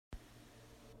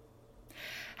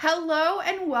Hello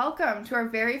and welcome to our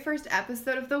very first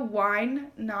episode of the Wine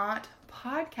Not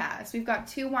podcast. We've got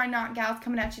two Wine Not gals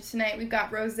coming at you tonight. We've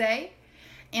got Rosé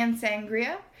and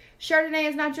Sangria. Chardonnay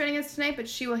is not joining us tonight, but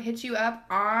she will hit you up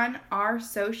on our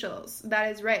socials.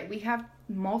 That is right. We have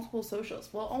multiple socials.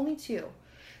 Well, only two.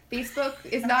 Facebook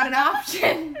is not an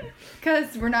option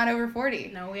because we're not over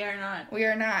 40. No, we are not. We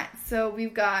are not. So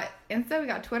we've got Insta, we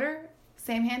got Twitter,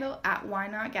 same handle, at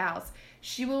Wine Not Gals.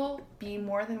 She will be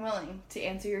more than willing to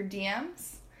answer your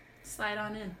DMs. Slide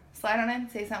on in.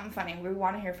 Say something funny. We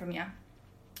want to hear from you.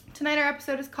 Tonight our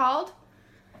episode is called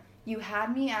You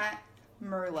Had Me at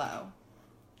Merlot.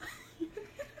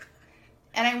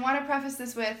 And I want to preface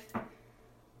this with,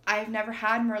 I've never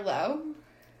had Merlot.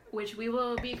 Which we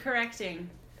will be correcting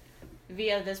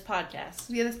via this podcast.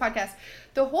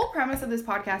 The whole premise of this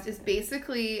podcast is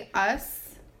basically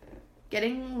us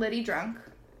getting litty drunk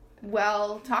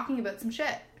while talking about some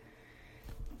shit.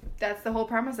 That's the whole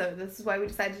premise of it. This is why we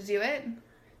decided to do it.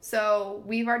 So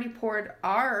we've already poured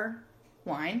our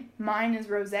wine. Mine is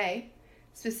rosé,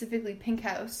 specifically Pink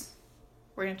House.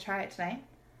 We're going to try it tonight.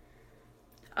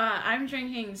 I'm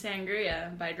drinking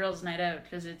sangria by Girls Night Out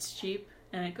because it's cheap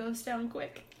and it goes down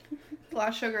quick. A lot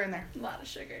of sugar in there. A lot of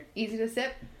sugar. Easy to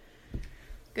sip.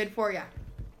 Good for ya.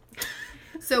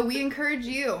 So we encourage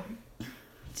you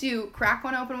to crack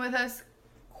one open with us,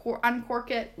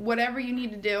 uncork it, whatever you need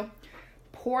to do.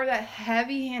 Pour that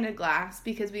heavy-handed glass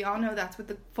because we all know that's what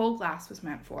the full glass was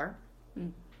meant for.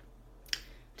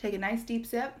 Take a nice deep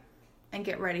sip and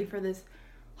get ready for this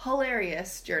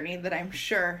hilarious journey that I'm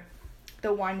sure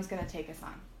the wine is going to take us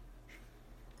on.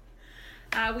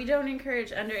 We don't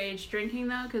encourage underage drinking,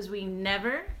 though, because we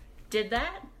never did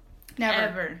that. Never.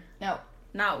 Ever. No.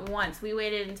 Not once. We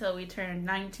waited until we turned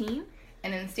 19.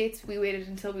 And in the States, we waited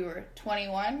until we were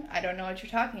 21. I don't know what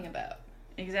you're talking about.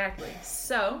 Exactly.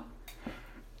 So,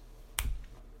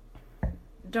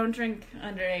 don't drink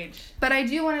underage. But I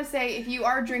do want to say, if you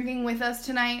are drinking with us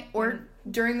tonight or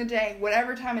during the day,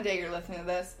 whatever time of day you're listening to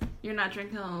this, You're not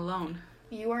drinking alone.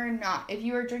 you are not. If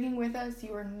you are drinking with us,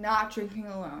 you are not drinking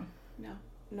alone.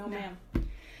 No, ma'am.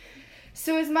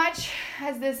 So as much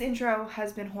as this intro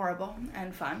has been horrible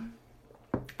and fun,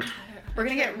 we're going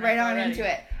to get right on into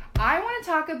it. I want to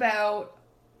talk about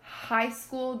high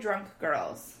school drunk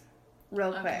girls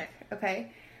real quick,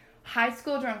 okay? High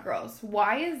school drunk girls.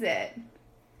 Why is it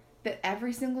that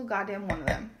every single goddamn one of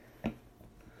them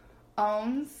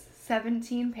owns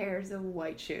 17 pairs of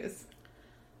white shoes?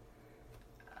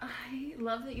 I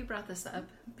love that you brought this up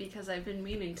because I've been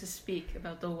meaning to speak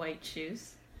about the white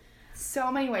shoes.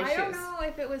 So many white shoes. I don't know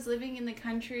if it was living in the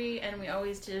country and we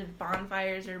always did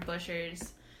bonfires or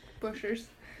bushers. Bushers.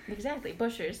 Exactly,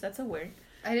 bushers. That's a word.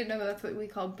 I didn't know that's what we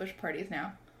call bush parties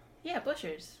now. Yeah,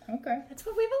 bushers. Okay. That's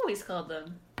what we've always called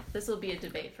them. This will be a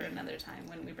debate for another time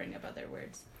when we bring up other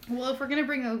words. Well, if we're going to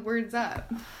bring those words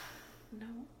up. No.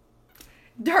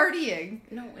 Dartying.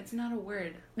 No, it's not a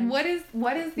word. What is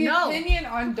the opinion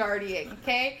on dartying,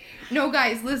 okay? No,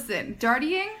 guys, listen.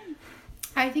 Dartying,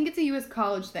 I think it's a U.S.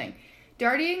 college thing.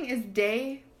 Dartying is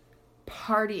day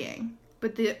partying.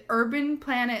 But the Urban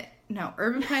Planet's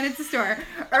a store.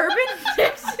 Urban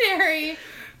Dictionary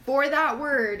for that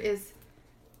word is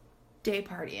day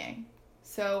partying.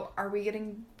 So, are we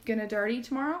gonna darty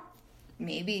tomorrow?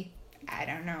 Maybe. I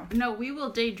don't know. No, we will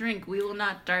day drink. We will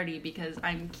not darty because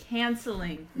I'm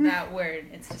canceling that word.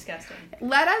 It's disgusting.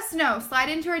 Let us know. Slide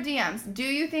into our DMs. Do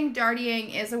you think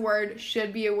dartying is a word,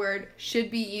 should be a word, should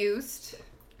be used?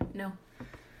 No.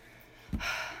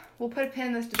 We'll put a pin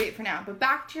in this debate for now. But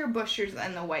back to your bushers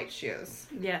and the white shoes.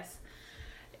 Yes.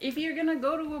 If you're going to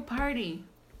go to a party,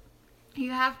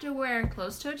 you have to wear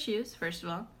closed-toed shoes, first of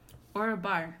all, or a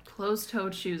bar.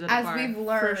 Closed-toed shoes at a bar. As we've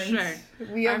learned. For sure.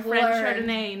 We have Our friend learned.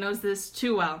 Chardonnay knows this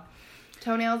too well.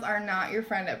 Toenails are not your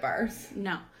friend at bars.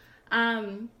 No.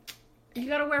 You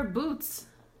got to wear boots.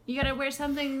 You got to wear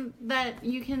something that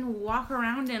you can walk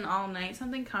around in all night.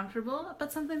 Something comfortable,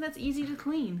 but something that's easy to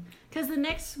clean. Because the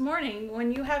next morning,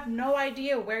 when you have no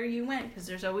idea where you went, because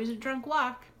there's always a drunk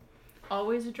walk.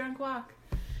 Always a drunk walk.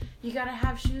 You got to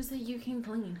have shoes that you can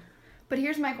clean. But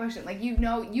here's my question. Like, you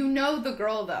know the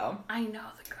girl, though. I know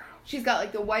the girl. She's got,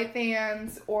 like, the white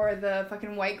Vans or the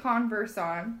fucking white Converse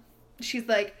on. She's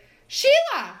like,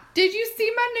 Sheila, did you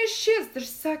see my new shoes? They're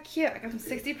so cute. I got them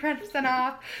 60%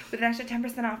 off with an extra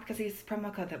 10% off because he's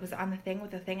promo code that was on the thing with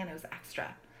the thing and it was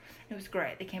extra. It was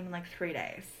great. They came in like 3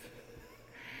 days.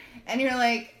 And you're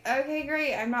like, okay,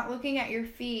 great. I'm not looking at your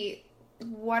feet.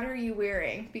 What are you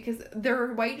wearing? Because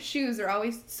their white shoes are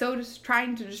always so just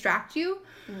trying to distract you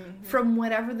from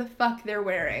whatever the fuck they're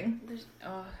wearing.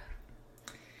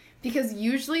 Because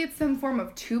usually it's some form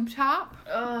of tube top.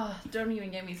 Ugh, don't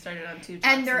even get me started on tube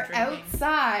tops And they're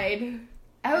drinking.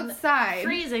 outside.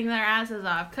 Freezing their asses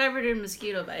off, covered in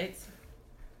mosquito bites.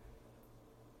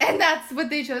 And that's what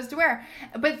they chose to wear.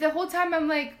 But the whole time I'm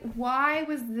like, why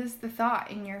was this the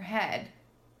thought in your head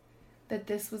that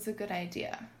this was a good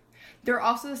idea? They're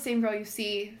also the same girl you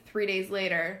see 3 days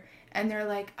later, and they're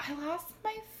like, I lost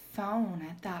my phone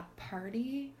at that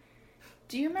party.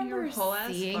 Do you remember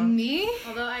seeing me?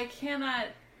 Although I cannot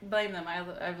blame them.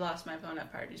 I've lost my phone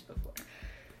at parties before.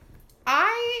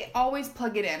 I always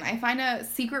plug it in. I find a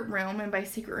secret room, and by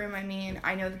secret room I mean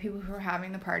I know the people who are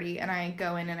having the party, and I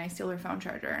go in and I steal their phone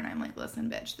charger, and I'm like, listen,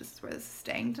 bitch, this is where this is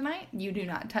staying tonight. You do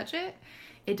not touch it.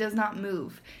 It does not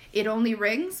move. It only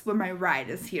rings when my ride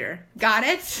is here. Got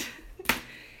it?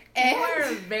 You are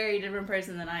a very different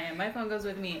person than I am. My phone goes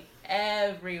with me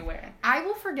everywhere. I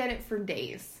will forget it for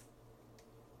days.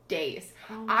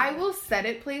 Oh I will set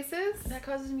it places. That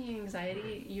causes me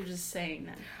anxiety, you just saying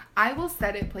that. I will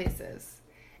set it places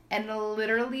and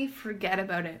literally forget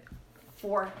about it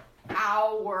for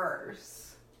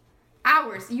hours.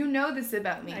 Hours. You know this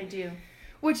about me. I do.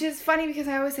 Which is funny because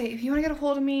I always say, if you want to get a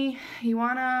hold of me, you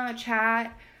want to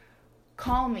chat,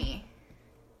 call me.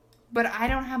 But I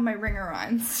don't have my ringer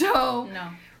on. So No.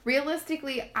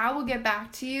 realistically, I will get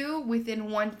back to you within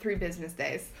 1 to 3 business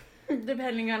days.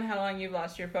 Depending on how long you've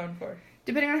lost your phone for.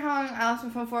 Depending on how long I lost my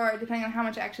phone for, depending on how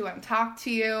much I actually want to talk to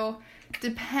you,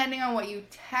 depending on what you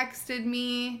texted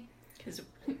me. Because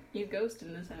you ghost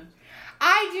in this house.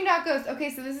 I do not ghost. Okay,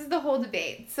 so this is the whole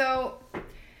debate. So,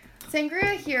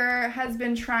 Sangria here has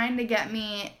been trying to get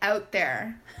me out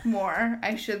there more,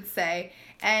 I should say.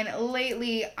 And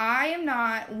lately, I am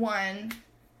not one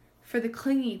for the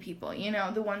clingy people. You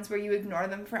know, the ones where you ignore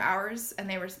them for hours and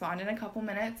they respond in a couple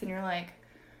minutes and you're like,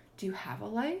 do you have a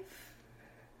life?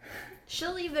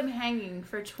 She'll leave them hanging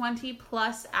for 20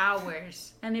 plus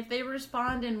hours. And if they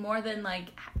respond in more than like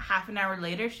half an hour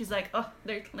later, she's like, oh,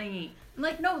 they're clingy. I'm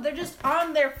like, no, they're just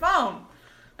on their phone.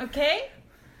 Okay?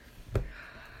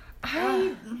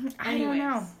 I don't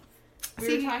know.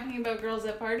 We were talking about girls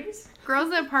at parties?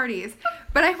 Girls at parties.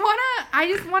 But I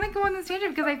just want to go on this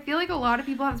tangent because I feel like a lot of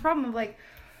people have this problem of like,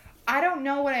 I don't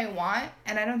know what I want,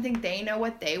 and I don't think they know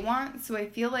what they want, so I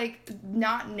feel like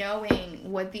not knowing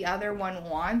what the other one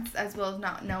wants, as well as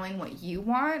not knowing what you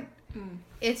want,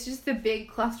 it's just a big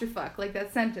clusterfuck. Like,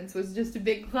 that sentence was just a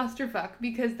big clusterfuck,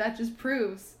 because that just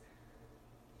proves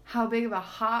how big of a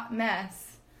hot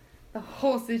mess the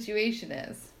whole situation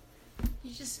is.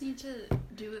 You just need to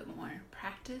do it more.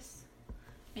 Practice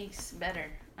makes better.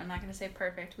 I'm not going to say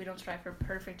perfect. We don't strive for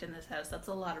perfect in this house. That's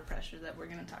a lot of pressure that we're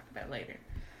going to talk about later.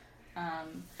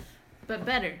 But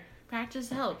better. Practice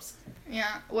helps.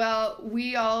 Yeah, well,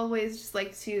 we always just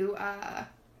like to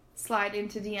slide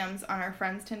into DMs on our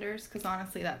friends' Tinders, because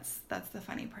honestly, that's the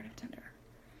funny part of Tinder.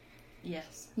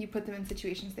 Yes. You put them in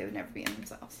situations they would never be in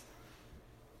themselves.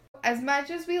 As much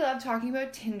as we love talking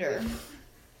about Tinder,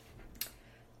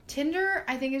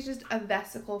 I think, is just a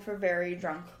vesicle for very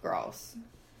drunk girls.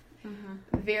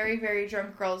 Mm-hmm. Very, very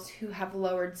drunk girls who have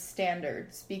lowered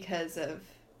standards because of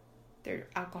their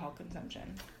alcohol consumption.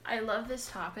 I love this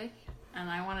topic, and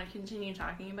I want to continue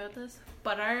talking about this,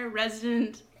 but our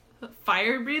resident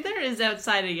fire breather is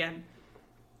outside again.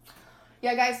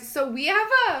 Yeah, guys, so we have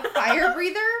a fire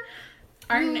breather.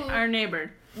 Our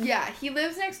neighbor. Yeah, he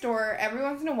lives next door. Every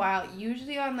once in a while,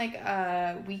 usually on like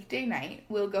a weekday night,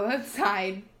 we'll go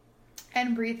outside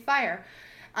and breathe fire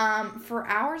for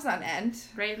hours on end.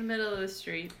 Right in the middle of the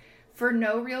street. For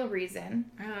no real reason.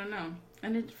 I don't know.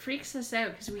 And it freaks us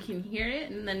out because we can hear it,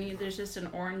 and then there's just an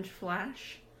orange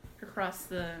flash across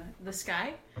the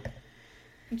sky.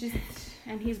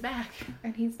 And he's back.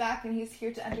 And he's back, and he's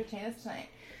here to entertain us tonight.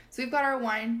 So we've got our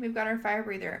wine, we've got our fire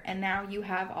breather, and now you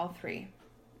have all three,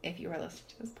 if you are listening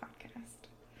to this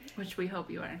podcast. Which we hope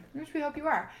you are. Which we hope you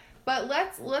are. But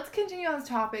let's continue on this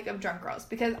topic of drunk girls,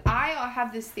 because I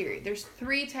have this theory. There's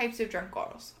 3 types of drunk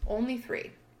girls. Only 3.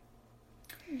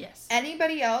 Yes.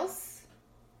 Anybody else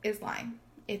is lying.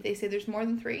 If they say there's more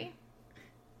than 3,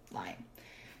 lying.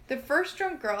 The first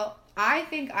drunk girl, I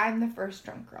think I'm the first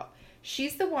drunk girl.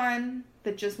 She's the one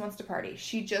that just wants to party.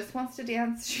 She just wants to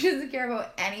dance. She doesn't care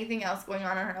about anything else going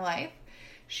on in her life.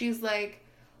 She's like,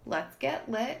 let's get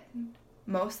lit.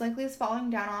 Most likely is falling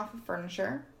down off of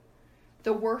furniture.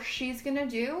 The worst she's gonna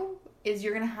do is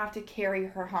you're gonna have to carry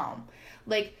her home.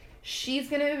 Like, she's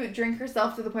gonna drink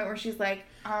herself to the point where she's like,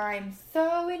 I'm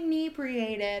so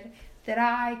inebriated that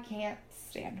I can't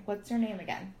stand. What's her name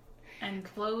again? And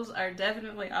clothes are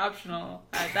definitely optional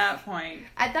at that point.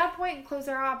 At that point, clothes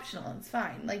are optional. It's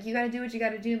fine. Like, you gotta do what you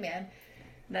gotta do, man.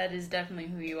 That is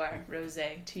definitely who you are,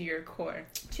 Rosé, to your core.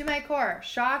 To my core.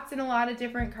 Shots and a lot of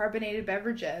different carbonated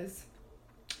beverages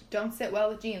don't sit well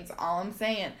with jeans, all I'm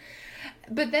saying.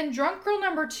 But then drunk girl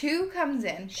number 2 comes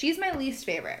in. She's my least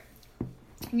favorite.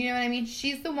 You know what I mean?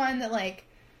 She's the one that, like,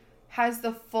 has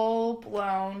the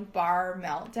full-blown bar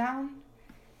meltdown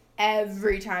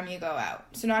every time you go out.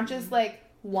 So not just, like,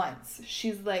 once.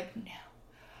 She's like, no,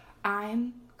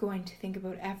 I'm going to think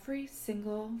about every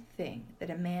single thing that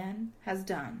a man has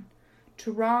done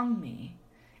to wrong me.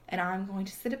 And I'm going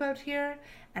to sit about here,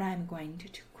 and I'm going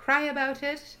to cry about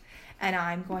it, and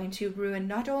I'm going to ruin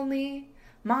not only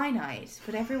my night,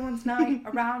 but everyone's night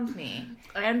around me.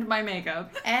 And my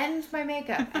makeup. And my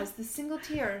makeup as the single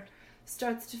tear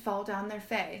starts to fall down their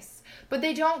face. But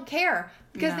they don't care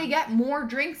because they get more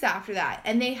drinks after that,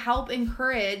 and they help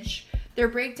encourage their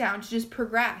breakdown to just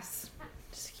progress.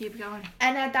 Just keep going.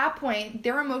 And at that point,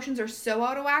 their emotions are so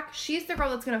out of whack. She's the girl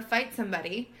that's going to fight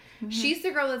somebody. Mm-hmm. She's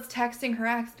the girl that's texting her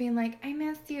ex being like, I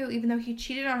miss you, even though he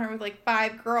cheated on her with like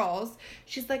 5 girls.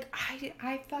 She's like,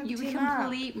 I fucked you him up.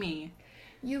 complete me.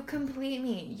 You complete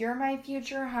me. You're my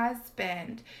future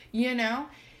husband. You know?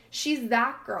 She's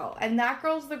that girl. And that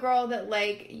girl's the girl that,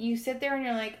 like, you sit there and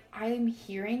you're like, I'm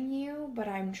hearing you, but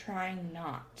I'm trying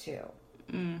not to.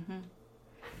 Mm-hmm.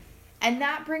 And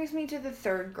that brings me to the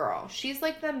third girl. She's,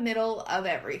 like, the middle of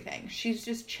everything. She's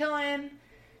just chilling.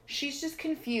 She's just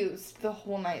confused the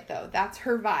whole night, though. That's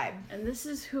her vibe. And this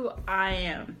is who I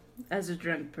am as a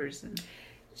drunk person.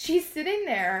 She's sitting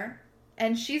there,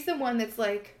 and she's the one that's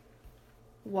like,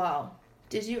 well,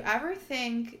 did you ever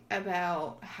think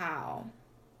about how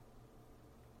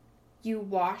you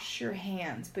wash your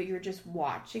hands, but you're just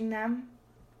watching them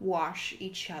wash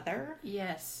each other?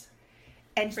 Yes.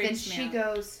 And then she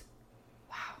goes,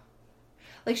 wow.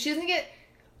 Like, she doesn't get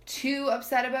too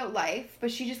upset about life,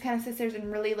 but she just kind of sits there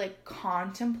and really, like,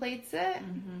 contemplates it.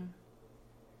 Mm-hmm.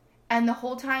 And the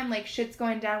whole time, like, shit's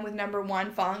going down with number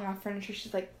 1 falling off furniture.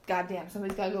 She's like, goddamn,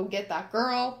 somebody's gotta go get that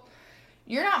girl.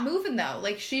 You're not moving, though.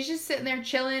 Like, she's just sitting there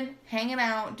chilling, hanging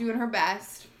out, doing her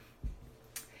best.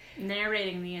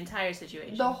 Narrating the entire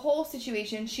situation. The whole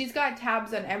situation. She's got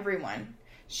tabs on everyone.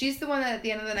 She's the one that at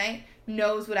the end of the night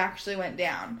knows what actually went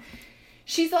down.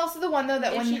 She's also the one, though,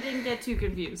 that if she didn't get too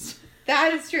confused.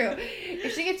 That is true.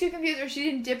 If she didn't get too confused or she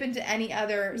didn't dip into any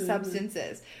other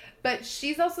substances. But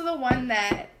she's also the one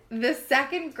that the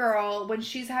second girl, when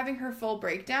she's having her full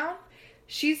breakdown,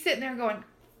 she's sitting there going,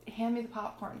 hand me the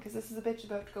popcorn because this is a bitch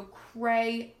about to go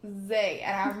crazy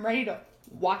and I'm ready to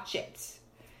watch it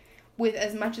with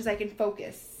as much as I can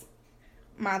focus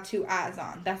my 2 eyes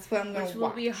on. That's what I'm going to watch. Which will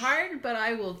be hard, but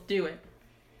I will do it.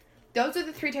 Those are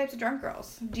the 3 types of drunk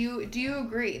girls. Do you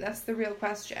agree? That's the real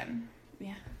question.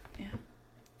 Yeah.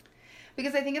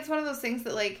 Because I think it's one of those things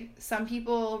that, like, some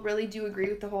people really do agree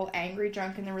with the whole angry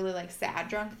drunk and the really, like, sad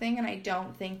drunk thing, and I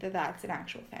don't think that that's an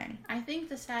actual thing. I think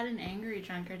the sad and angry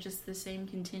drunk are just the same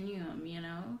continuum, you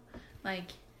know?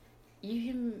 Like,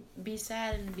 you can be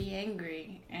sad and be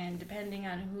angry, and depending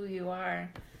on who you are,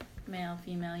 male,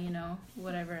 female, you know,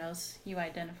 whatever else you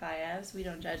identify as, we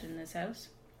don't judge in this house.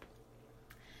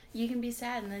 You can be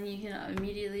sad and then you can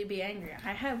immediately be angry.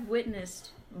 I have witnessed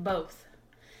both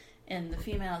in the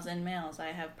females and males I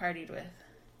have partied with.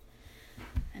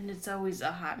 And it's always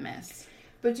a hot mess.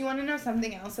 But do you want to know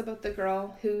something else about the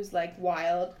girl who's, like,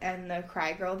 wild and the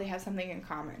cry girl? They have something in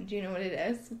common. Do you know what it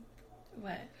is?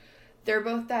 What? They're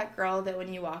both that girl that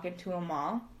when you walk into a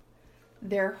mall,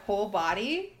 their whole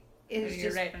body is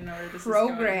just right. I know where this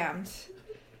programmed.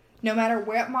 No matter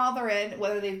what mall they're in,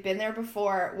 whether they've been there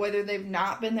before, whether they've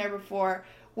not been there before,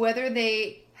 whether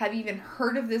they have even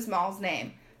heard of this mall's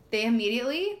name, they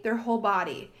immediately, their whole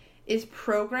body is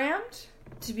programmed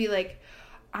to be like,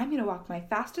 I'm going to walk my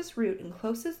fastest route and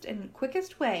closest and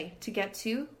quickest way to get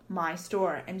to my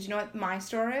store. And do you know what my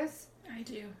store is? I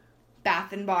do.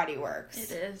 Bath and Body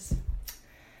Works. It is.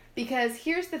 Because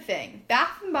here's the thing.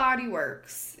 Bath and Body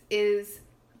Works is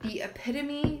the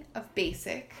epitome of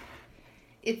basic.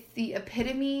 It's the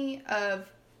epitome of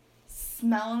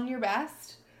smelling your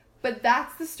best. But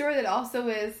that's the store that also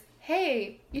is,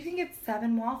 hey, you can get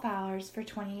 7 wallflowers for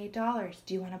 $28.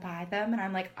 Do you want to buy them? And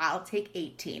I'm like, I'll take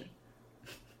 18.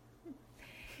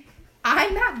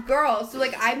 I'm that girl. So,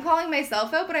 like, I'm calling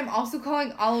myself out, but I'm also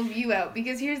calling all of you out.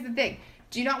 Because here's the thing.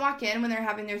 Do you not walk in when they're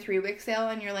having their 3-week sale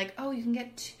and you're like, oh, you can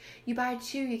get, you buy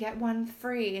 2, you get 1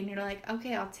 free. And you're like,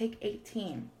 okay, I'll take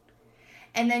 18.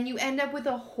 And then you end up with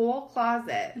a whole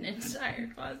closet. An entire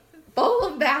closet. Full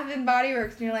of Bath and Body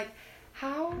Works. And you're like,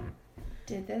 how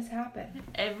did this happen?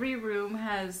 Every room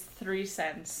has 3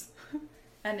 scents.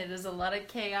 And it is a lot of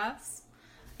chaos.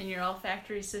 And your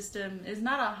olfactory system is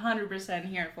not 100%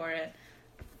 here for it.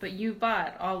 But you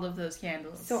bought all of those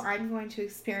candles. So I'm going to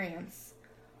experience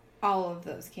all of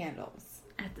those candles.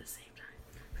 At the same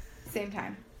time. Same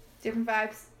time. Different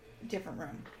vibes, different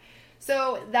room.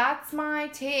 So that's my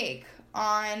take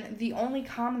on the only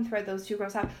common thread those two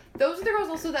girls have. Those are the girls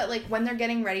also that, like, when they're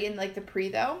getting ready in, like, the pre,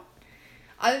 though,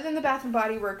 other than the Bath &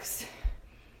 Body Works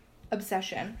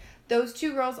obsession, those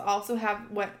two girls also have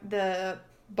what the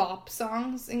bop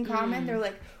songs in common. They're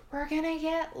like, we're gonna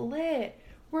get lit.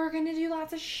 We're gonna do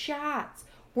lots of shots.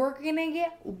 We're gonna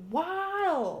get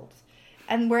wild.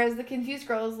 And whereas the confused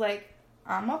girl is like,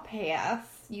 I'm a pass.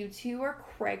 You two are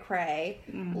cray-cray.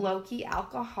 Low-key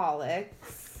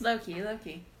alcoholics.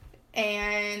 Low-key.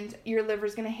 And your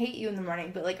liver's gonna hate you in the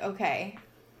morning. But, like, okay.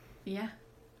 Yeah.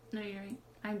 No, you're right.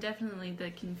 I'm definitely the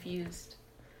confused,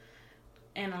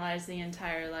 analyze the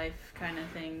entire life kind of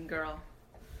thing girl.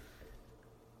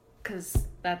 Because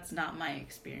that's not my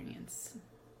experience.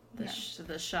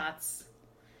 The shots,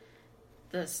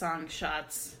 the song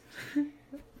shots,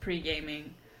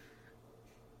 pre-gaming.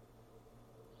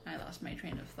 I lost my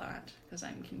train of thought because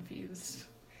I'm confused.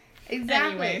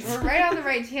 Exactly. Anyways. We're right on the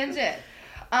right tangent.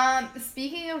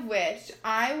 Speaking of which,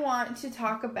 I want to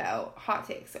talk about hot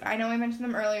takes. I know I mentioned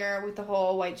them earlier with the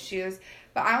whole white shoes,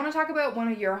 but I want to talk about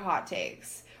one of your hot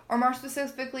takes. Or more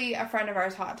specifically, a friend of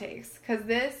ours' hot takes. Because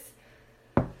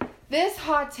this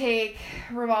hot take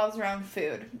revolves around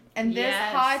food. And this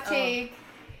hot take,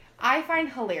 I find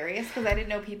hilarious because I didn't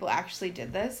know people actually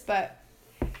did this. But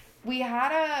we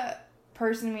had a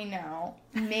person we know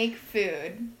make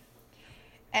food.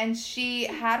 And she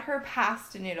had her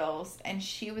pasta noodles, and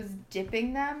she was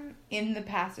dipping them in the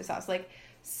pasta sauce, like,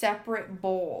 separate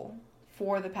bowl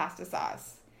for the pasta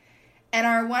sauce. And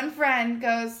our one friend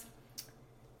goes,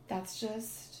 that's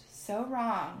just so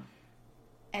wrong.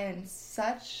 And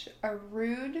such a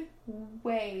rude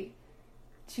way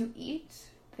to eat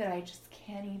that I just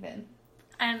can't even.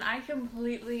 And I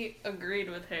completely agreed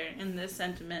with her in this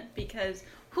sentiment, because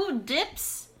who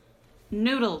dips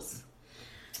noodles?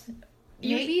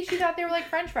 Maybe she thought they were like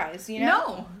French fries, you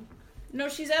know? No,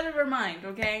 she's out of her mind,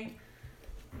 okay?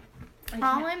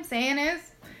 All I'm saying is,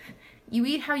 you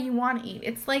eat how you want to eat.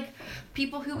 It's like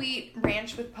people who eat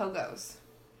ranch with pogos.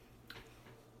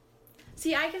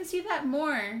 See, I can see that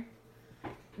more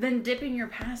than dipping your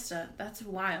pasta. That's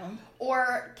wild.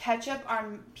 Or ketchup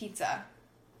on pizza.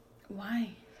 Why?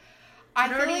 I It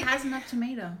feel already like, has enough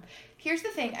tomato. here's the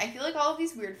thing. I feel like all of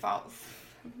these weird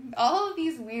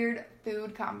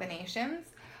food combinations,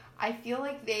 I feel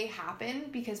like they happen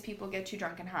because people get too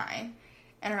drunk and high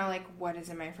and are like, what is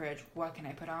in my fridge? What can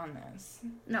I put on this?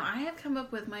 No, I have come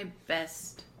up with my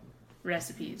best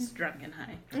recipes drunk and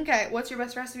high. Okay, what's your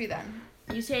best recipe then?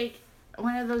 You take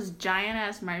one of those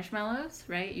giant-ass marshmallows,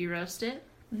 right? You roast it.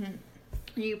 Mm-hmm.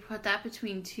 You put that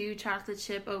between 2 chocolate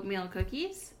chip oatmeal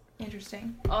cookies.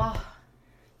 Interesting. Oh,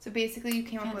 So basically you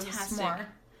came up with a fantastic. s'more.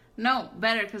 No,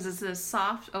 better because it's a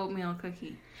soft oatmeal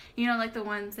cookie. You know, like the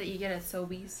ones that you get at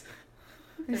Sobeys.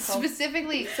 They're called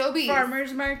Specifically, Sobeys.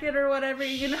 Farmer's Market or whatever.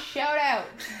 You know, Shout out.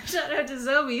 shout out to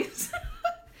Sobeys.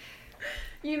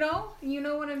 you know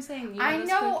what I'm saying. You know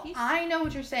those cookies? I know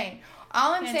what you're saying.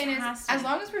 All I'm saying is, Fantastic. as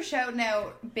long as we're shouting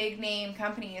out big name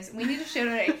companies, we need to shout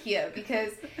out IKEA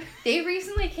because they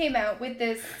recently came out with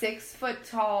this 6 foot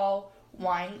tall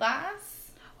wine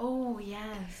glass. Oh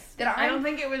yes. That I don't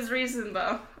think it was recent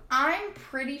though. I'm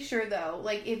pretty sure though,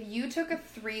 like if you took a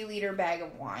 3-liter bag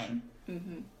of wine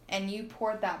and you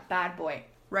poured that bad boy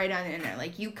right on in there,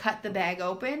 like you cut the bag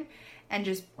open and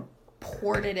just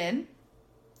poured it in,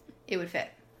 it would fit.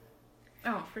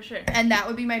 Oh, for sure. And that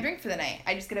would be my drink for the night.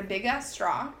 I just get a big ass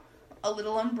straw, a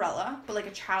little umbrella, but like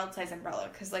a child size umbrella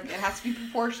because like it has to be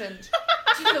proportioned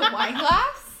to the wine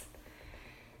glass.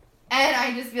 And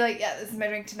I just be like, yeah, this is my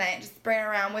drink tonight. Just bring it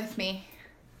around with me.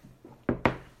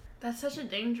 That's such a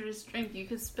dangerous drink. You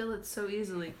could spill it so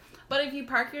easily. But if you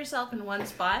park yourself in one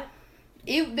spot.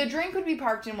 The drink would be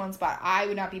parked in one spot. I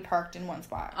would not be parked in one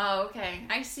spot. Oh, okay.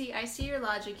 I see your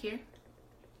logic here.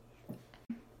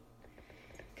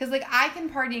 Because, like, I can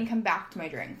party and come back to my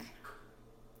drink.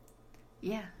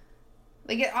 Yeah.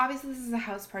 Like, obviously this is a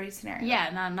house party scenario. Yeah,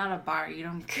 not a bar. You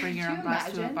don't bring your Could own you glass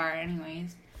to a imagine? bar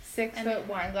anyways. 6 foot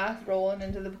wine glass rolling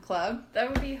into the club. That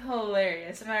would be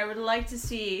hilarious. And I would like to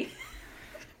see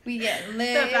We get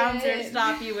lit. the bouncer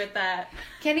stop you with that.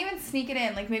 Can't even sneak it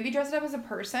in. Like, maybe dress it up as a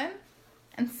person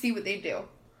and see what they do.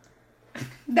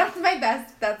 That's my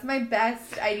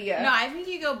best idea. No, I think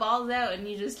you go balls out and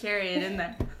you just carry it in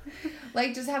there.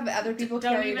 Like, just have other people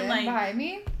Don't carry it even, in like- behind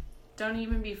me. Don't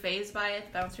even be fazed by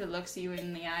it. The bouncer looks you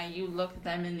in the eye. You look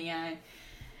them in the eye.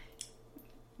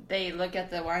 They look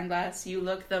at the wine glass. You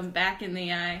look them back in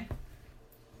the eye.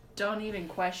 Don't even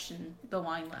question the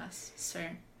wine glass, sir.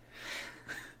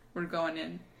 We're going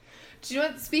in. Do you know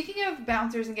what? Speaking of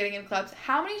bouncers and getting in clubs,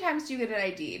 how many times do you get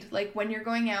it ID'd? Like when you're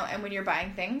going out and when you're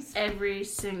buying things? Every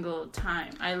single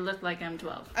time. I look like I'm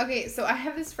 12. Okay, so I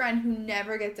have this friend who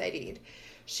never gets ID'd.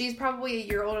 She's probably a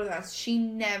year older than us. She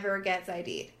never gets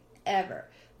ID'd. Ever.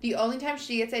 The only time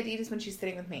she gets ID'd is when she's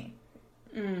sitting with me.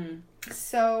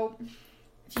 So...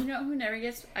 Do you know who never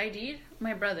gets ID'd?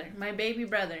 My brother. My baby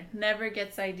brother never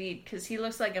gets ID'd because he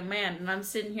looks like a man and I'm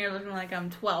sitting here looking like I'm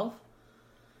 12.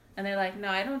 And they're like, no,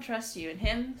 I don't trust you. And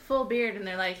him, full beard, and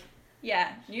they're like,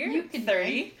 yeah, you can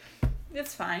 30.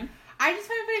 It's fine. I just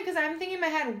find it funny because I'm thinking in my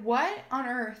head, what on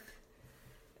earth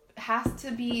has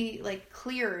to be, like,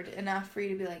 cleared enough for you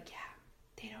to be like, yeah,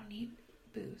 they don't need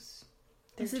booze.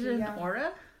 Is it an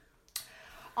aura?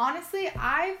 Honestly,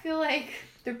 I feel like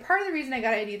the part of the reason I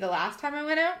got ID the last time I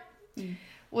went out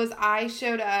was I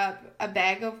showed up a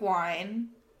bag of wine,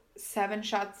 7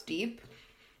 shots deep,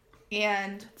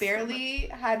 and barely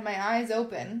had my eyes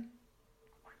open,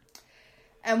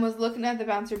 and was looking at the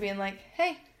bouncer being like,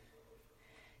 hey,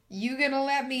 you gonna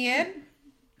let me in?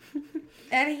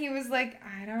 And he was like,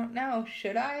 I don't know,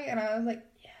 should I? And I was like,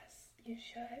 yes, you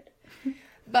should.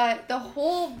 But the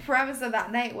whole premise of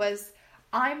that night was,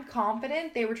 I'm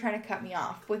confident they were trying to cut me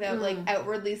off without, like,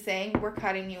 outwardly saying, we're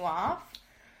cutting you off.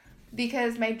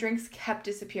 Because my drinks kept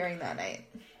disappearing that night.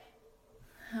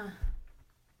 Huh.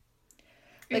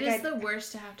 Like, it is the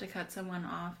worst to have to cut someone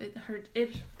off. It hurts.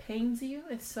 It pains you.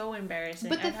 It's so embarrassing.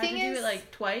 But the I've thing had to is... do it, like,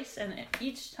 twice, and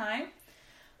each time,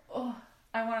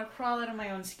 I want to crawl out of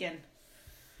my own skin.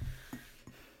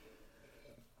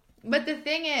 But the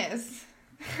thing is,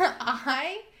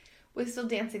 I was still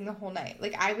dancing the whole night.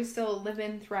 Like, I was still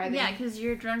living, thriving. Yeah, because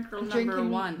you're drunk girl number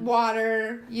drinking 1.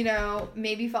 Water, you know,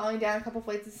 maybe falling down a couple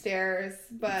flights of stairs,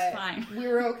 but it's fine. We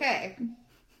were okay.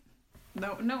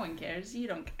 No one cares. You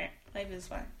don't care. Life is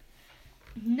fine.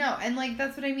 No, and, like,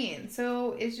 that's what I mean.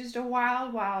 So, it's just a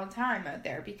wild, wild time out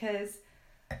there because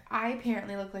I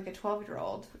apparently look like a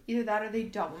 12-year-old. Either that or they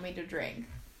don't want me to drink.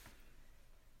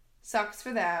 Sucks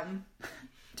for them.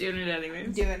 Doing it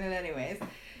anyways.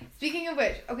 Speaking of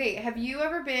which, okay, have you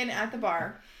ever been at the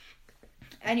bar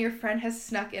and your friend has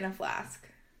snuck in a flask?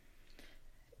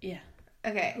 Yeah.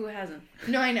 Okay. Who hasn't?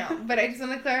 No, I know, but I just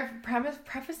want to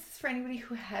preface this for anybody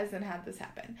who hasn't had this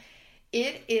happen.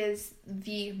 It is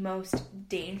the most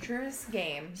dangerous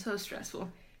game. So stressful.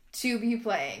 To be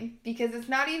playing. Because it's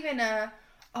not even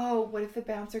what if the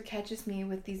bouncer catches me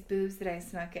with these booze that I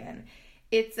snuck in?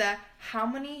 It's how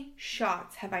many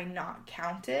shots have I not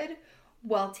counted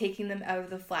while taking them out of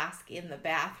the flask in the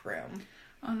bathroom?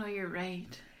 Oh, no, you're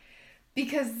right.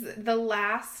 Because the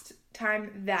last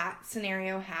time that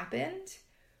scenario happened,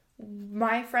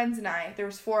 my friends and I, there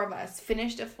was 4 of us,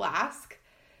 finished a flask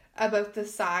about the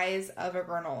size of a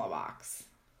granola box.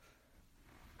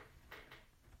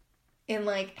 In,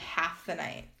 like, half the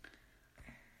night.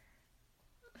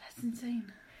 That's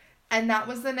insane. And that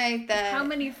was the night that... How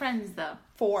many friends, though?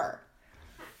 4.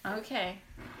 Okay.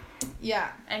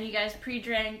 Yeah. And you guys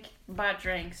pre-drank, bought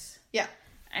drinks. Yeah.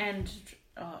 And,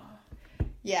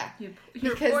 yeah.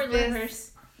 Your poor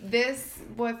livers. This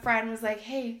boyfriend was like,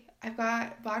 hey, I've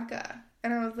got vodka.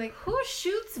 And I was like... Who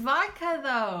shoots vodka,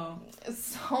 though?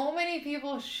 So many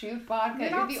people shoot vodka.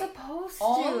 You're not supposed to.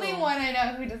 Only one I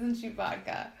know who doesn't shoot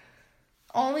vodka.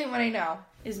 Only one I know.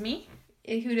 Is me?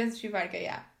 Who doesn't shoot vodka,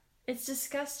 yeah. It's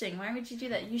disgusting. Why would you do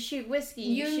that? You shoot whiskey.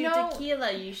 You shoot know,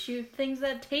 tequila. You shoot things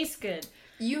that taste good.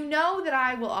 You know that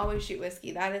I will always shoot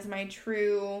whiskey. That is my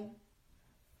true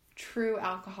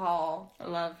alcohol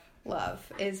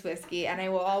love is whiskey. And I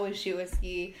will always shoot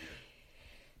whiskey.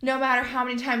 No matter how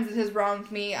many times it has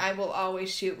wronged me, I will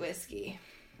always shoot whiskey.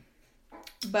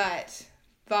 But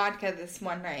vodka this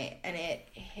one night, and it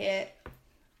hit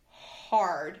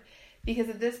hard. Because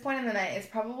at this point in the night, it's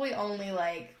probably only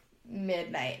like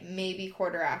midnight, maybe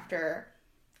quarter after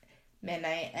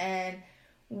midnight, and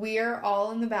we're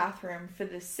all in the bathroom for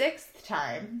the 6th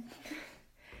time.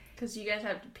 Because you guys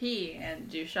have to pee and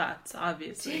do shots,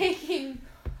 obviously. Taking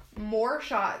more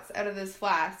shots out of this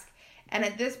flask. And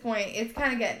at this point, it's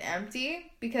kind of getting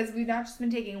empty because we've not just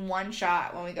been taking one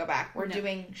shot when we go back. We're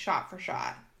doing shot for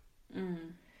shot.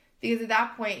 Mm. Because at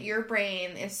that point, your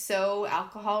brain is so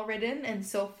alcohol-ridden and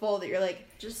so full that you're like...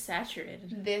 Just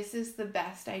saturated. This is the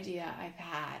best idea I've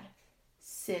had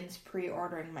since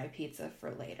pre-ordering my pizza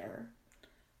for later.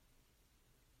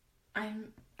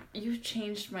 You've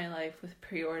changed my life with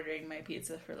pre-ordering my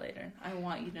pizza for later. I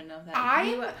want you to know that.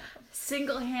 You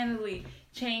single-handedly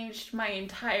changed my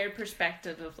entire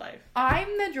perspective of life.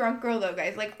 I'm the drunk girl, though,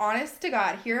 guys. Like, honest to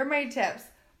God, here are my tips.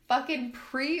 Fucking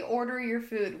pre-order your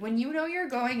food. When you know you're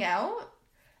going out,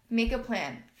 make a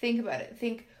plan. Think about it.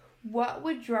 Think, what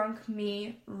would drunk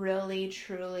me really,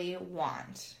 truly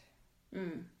want?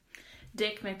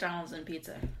 Dick, McDonald's, and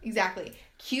pizza. Exactly.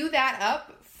 Cue that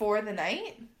up for the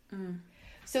night.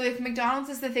 So if McDonald's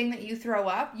is the thing that you throw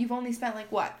up, you've only spent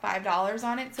like what, $5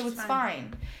 on it, so it's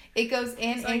fine. It goes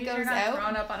in, as long it as goes you're not out.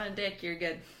 Thrown up on a dick, you're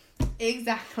good.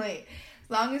 Exactly. As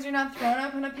long as you're not thrown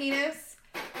up on a penis,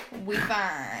 we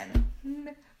fine.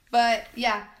 But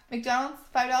yeah, McDonald's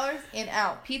 $5 in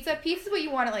out. Pizza's what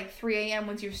you want at like 3 a.m.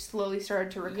 once you're slowly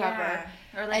started to recover. Yeah.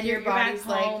 Or like and your your body's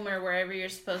back home like, or wherever you're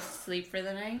supposed to sleep for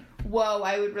the night. whoa,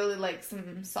 I would really like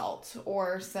some salt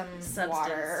or some Substance.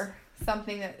 water.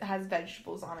 Something that has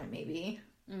vegetables on it, maybe.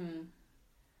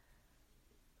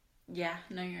 Yeah,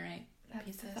 no, you're right. That's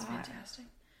Pizza the is thought. fantastic.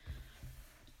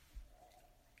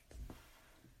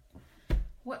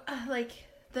 What, like,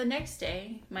 the next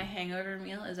day, my hangover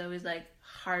meal is always like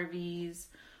Harvey's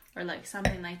or like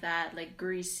something like that, like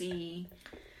greasy.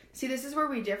 See, this is where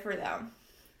we differ though.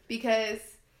 Because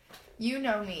you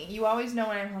know me. You always know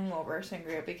when I'm hungover,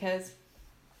 Sangria, because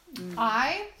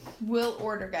I will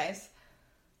order, guys,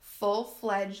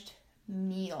 full-fledged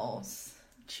meals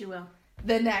She will.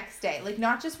 the next day. Like,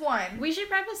 not just one. We should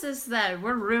preface this that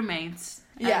we're roommates.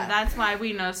 Yeah. And that's why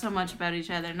we know so much about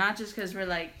each other. Not just because we're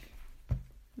like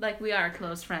we are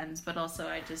close friends, but also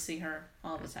I just see her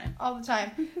all the time. All the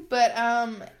time. But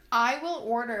I will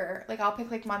order, like, I'll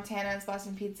pick like Montana's,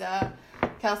 Boston Pizza,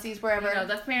 Kelsey's, wherever. You know,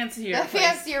 the fancier The place.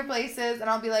 fancier places, and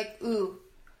I'll be like, ooh,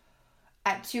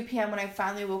 at 2 p.m. when I've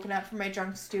finally woken up from my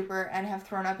drunk stupor and have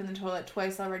thrown up in the toilet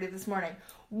twice already this morning,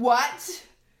 what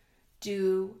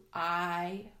do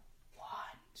I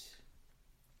want?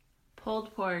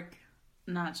 Pulled pork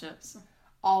nachos.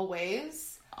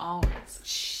 Always. Always.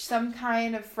 Some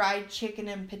kind of fried chicken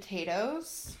and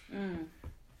potatoes.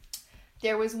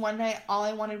 There was one night all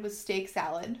I wanted was steak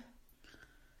salad.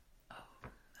 Oh,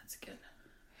 that's good.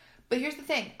 But here's the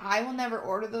thing. I will never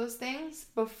order those things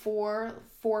before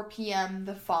 4 p.m.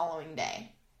 the following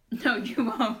day. No, you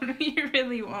won't. You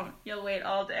really won't. You'll wait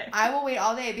all day. I will wait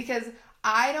all day because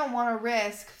I don't want to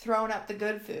risk throwing up the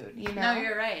good food, you know? No,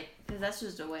 you're right. Because that's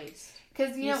just a waste.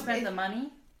 Because, You spend the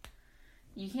money,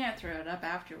 you can't throw it up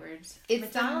afterwards. It's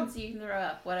McDonald's, you can throw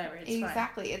up. Whatever. It's fine.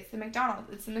 exactly. It's the McDonald's.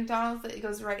 It's the McDonald's that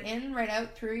goes right in, right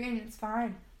out, through you, and it's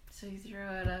fine. So you throw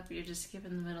it up, you're just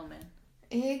skipping the middleman.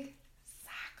 Exactly.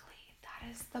 That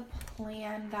is the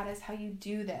plan. That is how you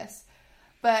do this.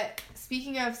 But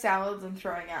speaking of salads and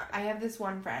throwing up, I have this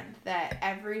one friend that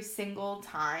every single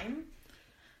time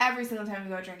we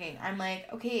go drinking, I'm like,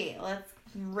 okay, let's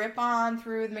rip on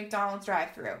through the McDonald's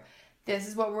drive-thru. This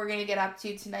is what we're going to get up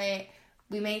to tonight.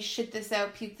 We may shit this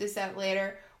out, puke this out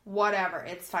later. Whatever.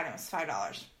 It's fine. It was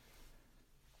 $5.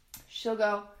 She'll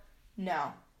go,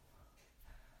 no.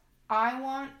 I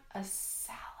want a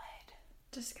salad.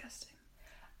 Disgusting.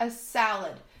 A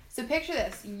salad. So picture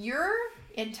this. Your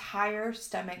entire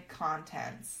stomach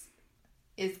contents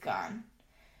is gone.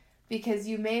 Because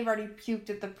you may have already puked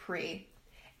at the pre.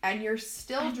 And you're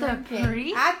still At the drinking.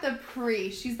 pre? At the pre.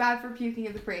 She's bad for puking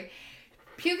at the pre.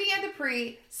 Puking at the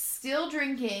pre, still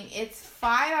drinking. It's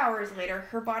 5 hours later.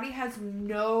 Her body has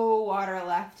no water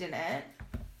left in it.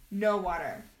 No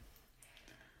water.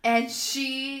 And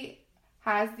she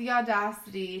has the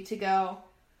audacity to go,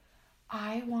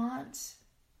 I want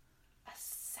a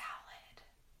salad.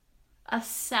 A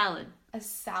salad. A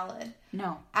salad.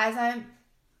 No. As I'm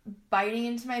biting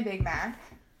into my Big Mac,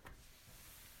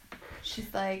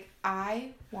 she's like,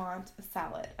 I want a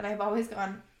salad. And I've always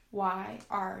gone, why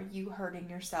are you hurting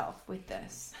yourself with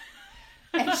this?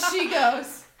 And she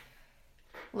goes,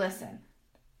 listen,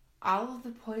 all of the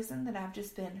poison that I've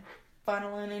just been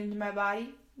funneling into my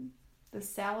body, the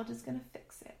salad is going to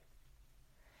fix it.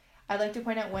 I'd like to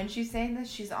point out when she's saying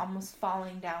this, she's almost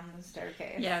falling down the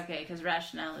staircase. Yeah, okay, because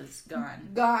rationale is gone.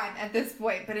 Gone at this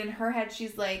point. But in her head,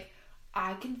 she's like,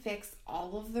 I can fix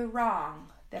all of the wrong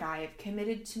that I have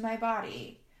committed to my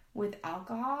body with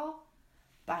alcohol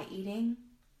by eating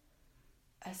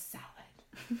a salad.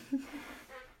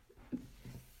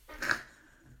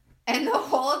 And the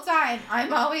whole time,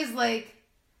 I'm always like,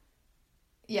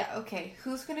 yeah, okay,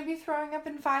 who's going to be throwing up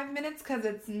in 5 minutes? Because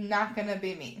it's not going to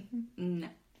be me. No.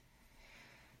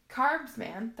 Carbs,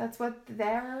 man. That's what you need.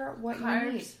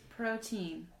 Carbs,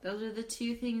 protein. Those are the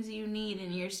two things you need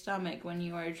in your stomach when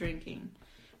you are drinking.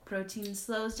 Protein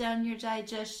slows down your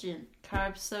digestion.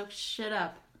 Carbs soak shit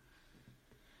up.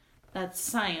 That's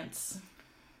science.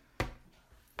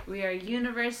 We are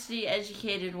university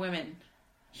educated women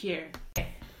here.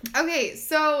 Okay,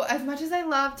 so as much as I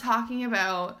love talking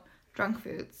about drunk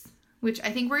foods, which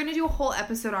I think we're going to do a whole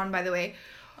episode on, by the way,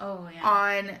 Oh, yeah.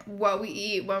 on what we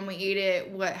eat, when we eat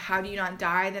it, how do you not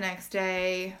die the next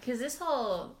day. Because this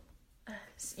whole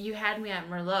You Had Me at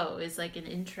Merlot is like an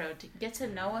intro to get to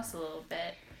know us a little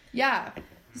bit. Yeah.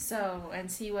 So,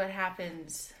 and see what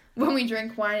happens. When we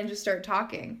drink wine and just start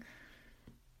talking.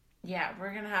 Yeah,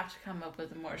 we're going to have to come up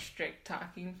with more strict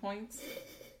talking points.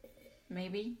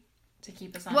 Maybe. To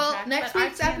keep us on track. Next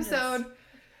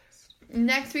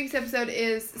week's episode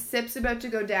is Sips About to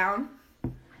Go Down,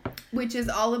 which is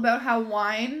all about how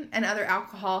wine and other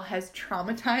alcohol has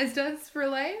traumatized us for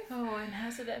life. Oh, and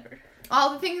has it ever?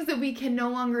 All the things that we can no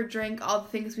longer drink, all the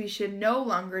things we should no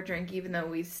longer drink, even though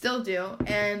we still do,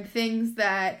 and things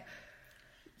that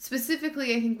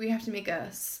specifically I think we have to make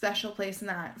a special place in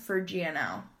that for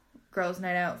GNL, Girls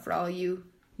Night Out, for all you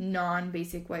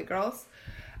non-basic white girls,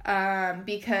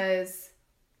 because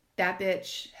that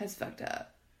bitch has fucked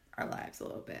up our lives a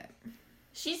little bit.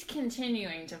 She's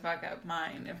continuing to fuck up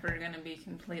mine, if we're gonna be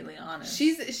completely honest.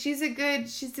 She's a good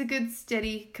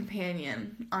steady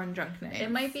companion on drunk nights.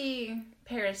 It might be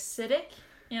parasitic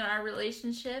in our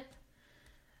relationship,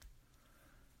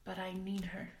 but I need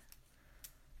her.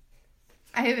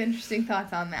 I have interesting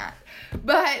thoughts on that.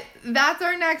 But that's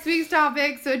our next week's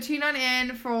topic. So tune on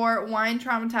in for Wine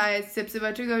Traumatized, Sips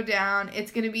About to Go Down.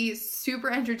 It's going to be super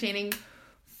entertaining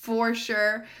for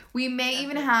sure. We may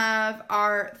even have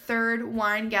our third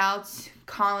wine gal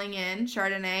calling in,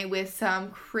 Chardonnay, with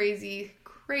some crazy,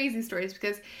 crazy stories.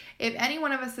 Because if any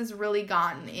one of us has really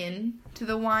gotten into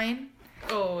the wine...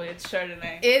 Oh, it's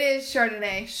Chardonnay. It is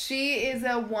Chardonnay. She is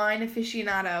a wine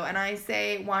aficionado, and I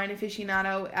say wine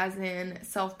aficionado as in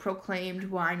self-proclaimed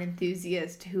wine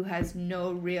enthusiast who has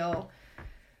no real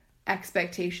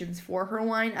expectations for her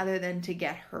wine other than to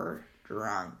get her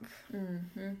drunk.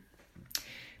 Mm-hmm.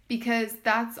 Because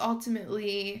that's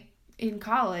ultimately, in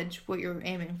college, what you're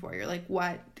aiming for. You're like,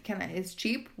 it's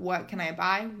cheap, what can I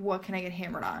buy, what can I get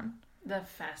hammered on? The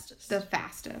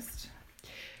fastest.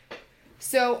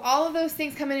 So all of those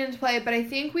things come into play, but I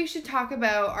think we should talk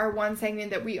about our one segment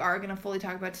that we are going to fully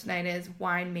talk about tonight is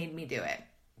Wine Made Me Do It.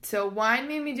 So Wine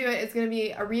Made Me Do It is going to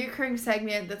be a reoccurring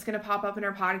segment that's going to pop up in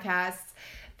our podcasts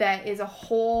that is a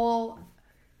whole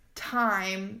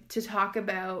time to talk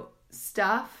about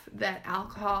stuff that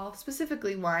alcohol,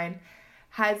 specifically wine,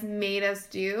 has made us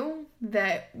do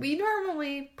that we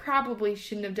normally probably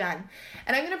shouldn't have done.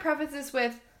 And I'm going to preface this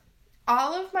with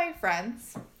all of my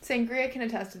friends, Sangria can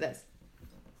attest to this,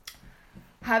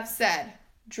 have said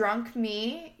drunk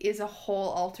me is a whole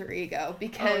alter ego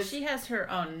because she has her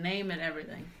own name and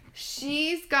everything.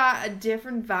 She's got a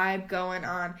different vibe going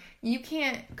on. You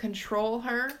can't control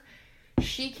her.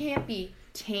 She can't be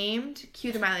tamed.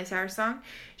 Cue the Miley Cyrus song.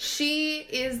 She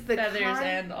is the feathers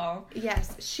and all.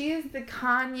 Yes, she is the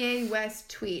Kanye West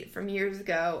tweet from years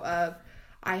ago of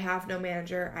I have no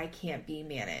manager, I can't be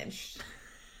managed.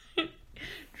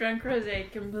 Drunk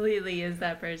Rosé completely is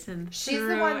that person. She's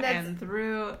the one that's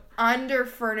under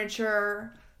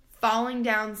furniture, falling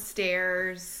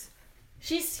downstairs.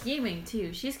 She's scheming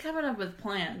too. She's coming up with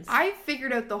plans. I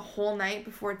figured out the whole night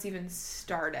before it's even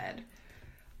started.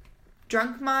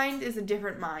 Drunk mind is a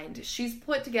different mind. She's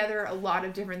put together a lot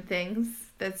of different things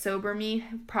that sober me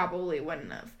probably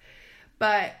wouldn't have.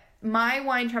 But my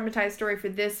wine traumatized story for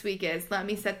this week is, let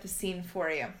me set the scene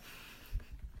for you.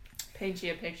 Paint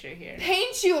you a picture here.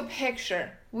 Paint you a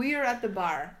picture. We are at the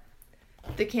bar,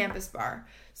 the campus bar.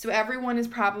 So everyone is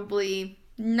probably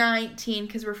 19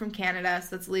 because we're from Canada,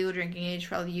 so that's legal drinking age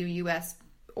for all you U.S.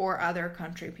 or other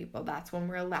country people. That's when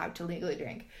we're allowed to legally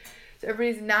drink. So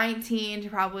everybody's 19 to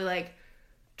probably like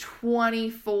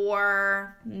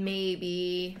 24,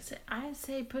 maybe. I'd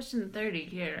say pushing 30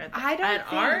 here.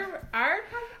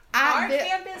 Our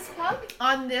campus pub?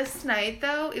 On this night,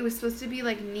 though, it was supposed to be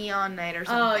like neon night or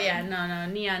something. Oh, yeah. No.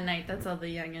 Neon night. That's all the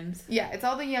youngins. Yeah, it's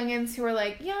all the youngins who are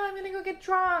like, yeah, I'm going to go get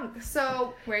drunk.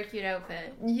 So, wear a cute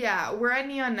outfit. Yeah, we're at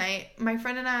neon night. My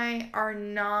friend and I are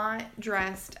not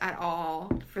dressed at all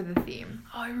for the theme.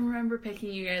 Oh, I remember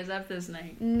picking you guys up this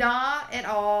night. Not at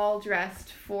all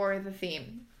dressed for the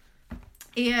theme.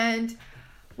 And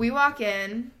we walk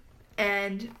in,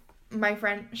 and my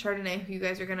friend Chardonnay, who you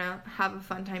guys are going to have a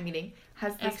fun time meeting,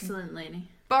 has this excellent lady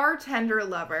bartender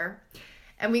lover.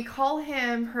 And we call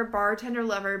him her bartender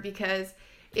lover because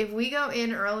if we go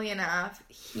in early enough,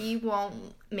 he won't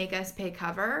make us pay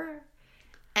cover.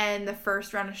 And the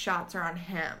first round of shots are on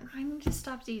him. I need to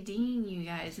stop DDing you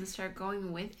guys and start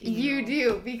going with you. You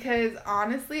do, because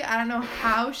honestly, I don't know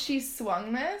how she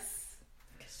swung this.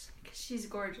 Because she's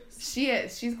gorgeous. She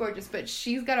is. She's gorgeous, but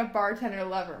she's got a bartender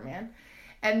lover, man.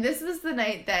 And this was the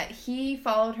night that he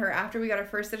followed her after we got our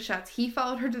first set of shots. He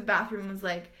followed her to the bathroom and was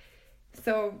like,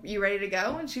 so you ready to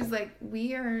go? And she's like,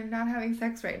 we are not having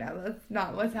sex right now. That's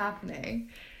not what's happening.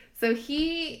 So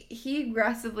he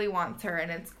aggressively wants her, and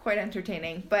it's quite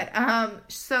entertaining. But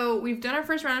so we've done our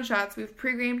first round of shots. We've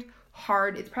pre-gamed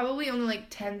hard. It's probably only like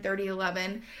 10:30,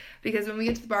 11, because when we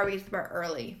get to the bar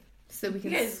early, so we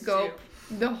can scope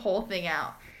the whole thing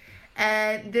out.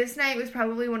 And this night was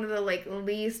probably one of the like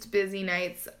least busy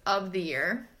nights of the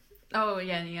year. Oh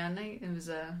yeah, neon night. It was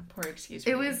a poor excuse.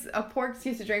 It was a poor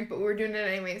excuse to drink, but we were doing it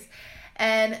anyways.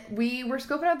 And we were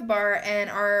scoping out the bar, and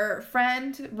our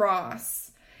friend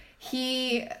Ross,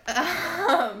 he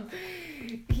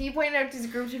pointed out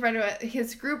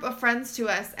his group of friends to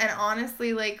us, and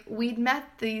honestly, like, we'd met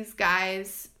these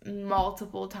guys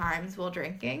multiple times while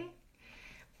drinking,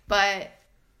 but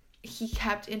he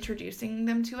kept introducing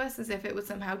them to us as if it would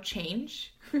somehow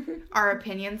change our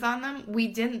opinions on them.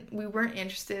 We weren't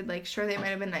interested. Like, sure, they might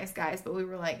have been nice guys, but we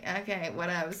were like, okay,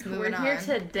 whatever, moving on. We're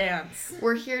here to dance.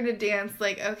 We're here to dance.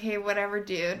 Like, okay, whatever,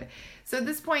 dude. So at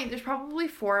this point, there's probably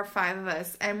 4 or 5 of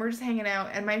us, and we're just hanging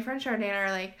out, and my friend Chardonnay and I are,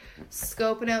 like,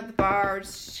 scoping out the bar,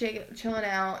 just chilling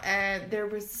out, and there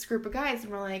was this group of guys,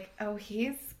 and we're like, oh,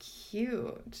 he's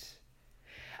cute.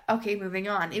 Okay, moving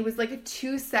on. It was like a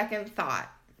 2-second thought.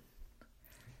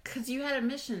 Because you had a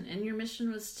mission, and your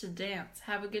mission was to dance.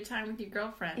 Have a good time with your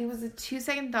girlfriend. It was a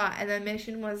 2-second thought, and the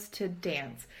mission was to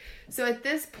dance. So at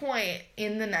this point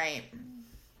in the night,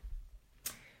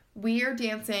 we are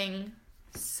dancing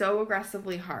so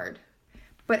aggressively hard.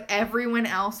 But everyone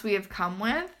else we have come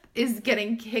with is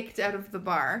getting kicked out of the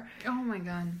bar. Oh my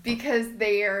god. Because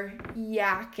they are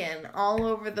yakking all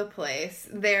over the place.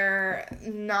 They're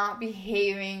not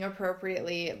behaving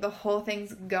appropriately. The whole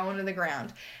thing's going to the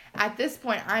ground. At this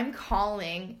point, I'm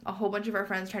calling a whole bunch of our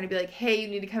friends trying to be like, hey, you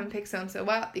need to come and pick so-and-so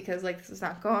up because, like, this is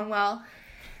not going well.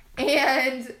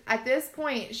 And at this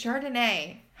point,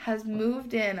 Chardonnay has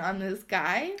moved in on this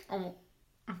guy. Oh,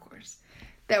 of course.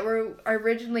 That were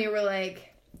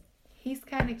like, he's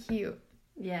kind of cute.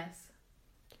 Yes.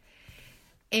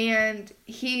 And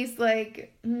he's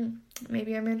like,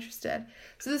 maybe I'm interested.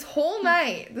 So this whole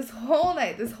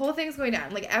thing's going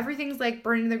down. Like, everything's, like,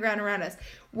 burning the ground around us.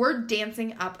 We're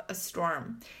dancing up a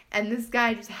storm. And this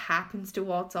guy just happens to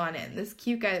waltz on in. This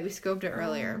cute guy that we scoped it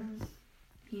earlier.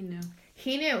 He knew.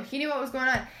 He knew what was going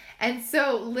on. And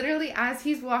so, literally, as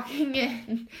he's walking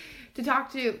in to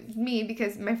talk to me,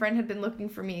 because my friend had been looking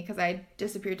for me because I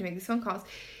disappeared to make these phone calls,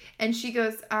 and she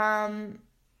goes,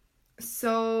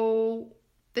 so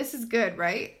this is good,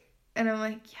 right? And I'm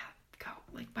like, yeah, go,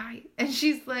 like, bye. And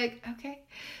she's like, okay.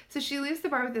 So she leaves the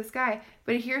bar with this guy.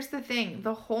 But here's the thing.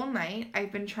 The whole night,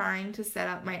 I've been trying to set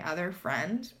up my other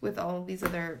friend with all of these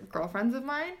other girlfriends of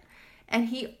mine. And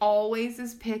he always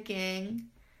is picking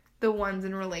the ones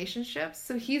in relationships.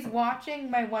 So he's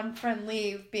watching my one friend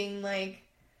leave, being like,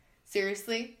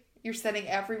 seriously? You're setting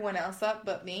everyone else up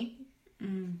but me?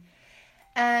 Mm.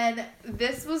 And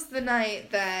this was the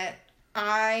night that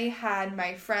I had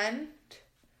my friend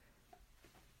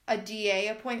a DA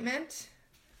appointment.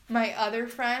 My other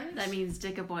friend... That means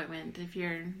dick appointment, if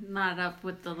you're not up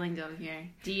with the lingo here.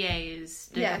 DA is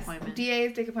dick appointment. DA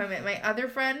is dick appointment. My other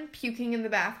friend puking in the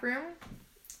bathroom.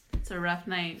 It's a rough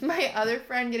night. My other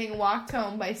friend getting walked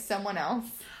home by someone else.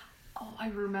 Oh, I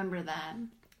remember that.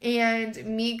 And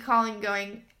me calling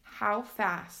going, how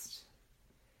fast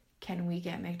can we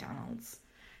get McDonald's?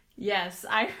 Yes,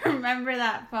 I remember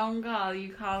that phone call.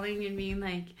 You calling and being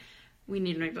like, we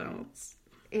need McDonald's.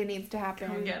 It needs to happen.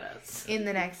 Come get us. In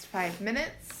the next 5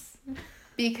 minutes.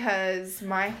 Because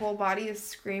my whole body is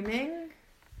screaming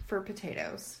for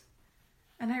potatoes.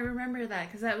 And I remember that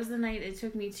because that was the night it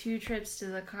took me 2 trips to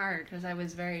the car because I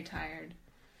was very tired.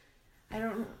 I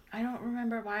don't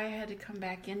remember why I had to come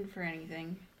back in for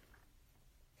anything.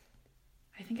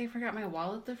 I think I forgot my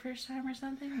wallet the first time or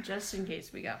something, just in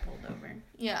case we got pulled over.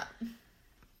 Yeah.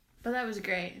 But that was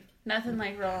great. Nothing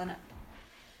like rolling up.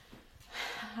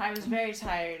 I was very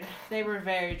tired. They were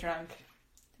very drunk.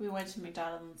 We went to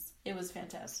McDonald's. It was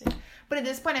fantastic. But at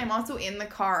this point, I'm also in the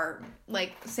car.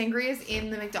 Like, Sangria's in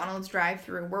the McDonald's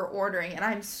drive-thru. We're ordering, and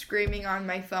I'm screaming on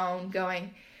my phone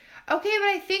going, okay, but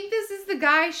I think this is the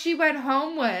guy she went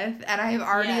home with. And I have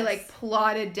already, like,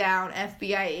 plotted down FBI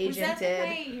agented. Was that the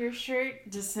night your shirt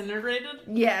disintegrated?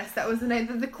 Yes, that was the night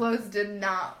that the clothes did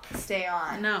not stay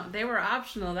on. No, they were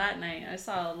optional that night. I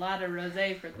saw a lot of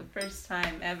rosé for the first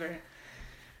time ever.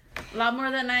 A lot more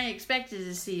than I expected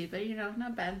to see, but, you know,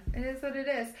 not bad. It is what it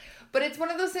is. But it's one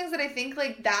of those things that I think,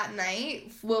 like, that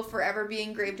night will forever be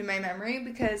engraved in my memory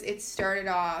because it started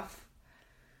off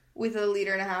with a 1.5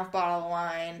 liter bottle of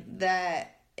wine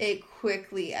that it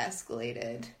quickly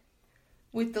escalated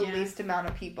with the least amount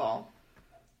of people.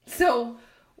 So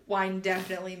wine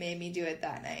definitely made me do it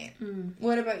that night. Mm.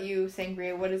 What about you,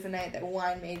 Sangria? What is the night that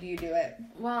wine made you do it?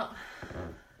 Well,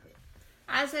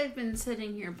 as I've been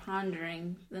sitting here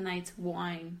pondering the nights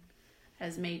wine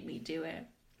has made me do it,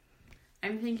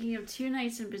 I'm thinking of 2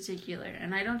 nights in particular,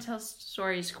 and I don't tell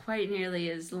stories quite nearly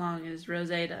as long as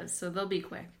Rosé does, so they'll be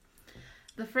quick.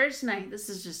 The first night, this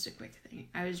is just a quick thing.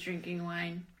 I was drinking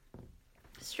wine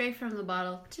straight from the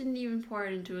bottle, didn't even pour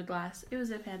it into a glass. It was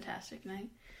a fantastic night.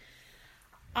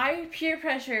 I peer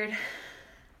pressured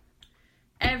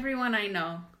everyone I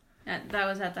know that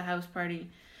was at the house party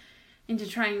into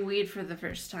trying weed for the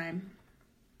first time.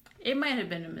 It might have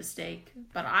been a mistake,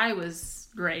 but I was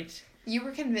great. You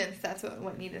were convinced that's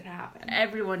what needed to happen.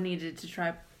 Everyone needed to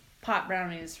try pot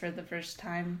brownies for the first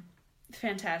time.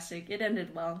 Fantastic. It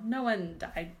ended well. No one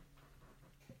died.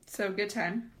 So, good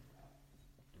time.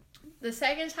 The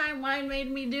second time wine made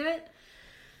me do it,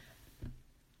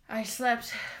 I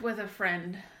slept with a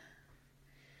friend.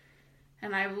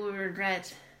 And I will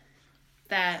regret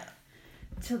that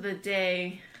till the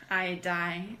day I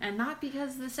die. And not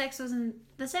because the sex was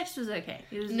okay.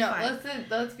 It was fine.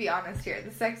 Let's be honest here.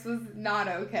 The sex was not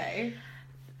okay.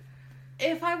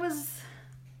 If I was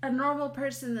a normal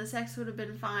person, the sex would have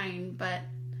been fine, but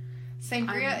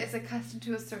Sangria is accustomed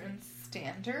to a certain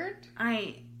standard.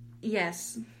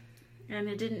 Yes. And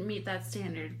it didn't meet that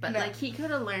standard. But, No. like, he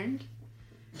could have learned.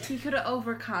 He could have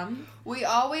overcome. We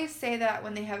always say that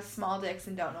when they have small dicks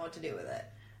and don't know what to do with it.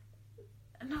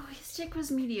 No, his dick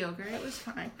was mediocre. It was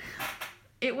fine.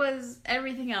 It was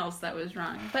everything else that was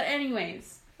wrong. But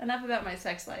anyways, enough about my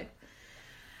sex life.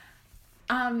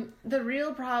 The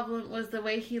real problem was the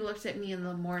way he looked at me in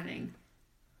the morning.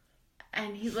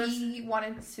 And he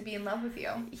wanted to be in love with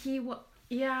you. He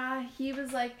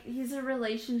was like, he's a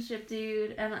relationship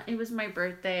dude, and it was my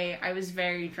birthday. I was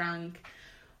very drunk.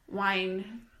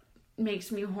 Wine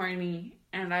makes me horny,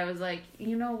 and I was like,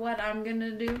 you know what I'm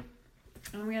gonna do?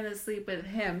 I'm gonna sleep with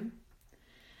him.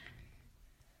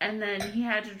 And then he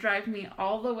had to drive me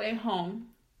all the way home,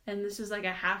 and this was like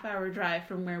a half-hour drive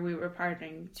from where we were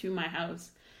partying to my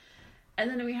house. And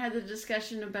then we had the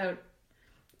discussion about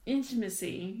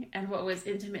intimacy and what was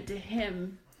intimate to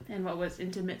him and what was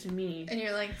intimate to me. And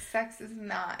you're like, sex is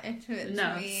not intimate to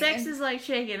No, me. sex is like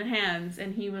shaking hands.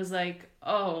 And he was like,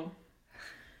 oh,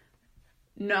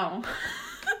 no.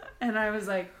 And I was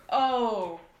like,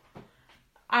 oh,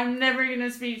 I'm never going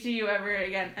to speak to you ever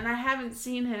again. And I haven't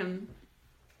seen him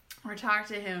or talked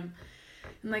to him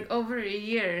in like over a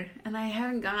year. And I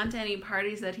haven't gone to any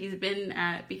parties that he's been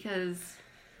at because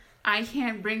I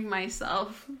can't bring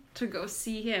myself to go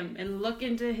see him and look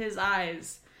into his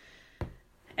eyes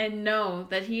and know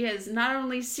that he has not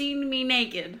only seen me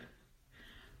naked,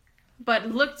 but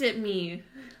looked at me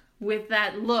with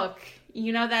that look.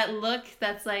 You know, that look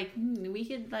that's like, we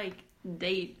could like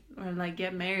date or like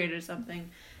get married or something.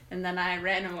 And then I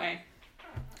ran away.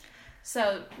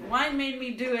 So wine made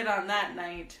me do it on that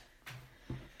night.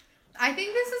 I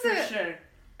think this is sure.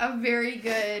 a very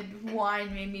good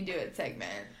wine made me do it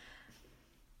segment.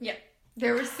 Yeah.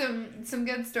 There were some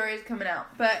good stories coming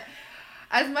out. But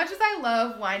as much as I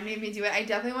love wine made me do it, I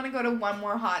definitely want to go to one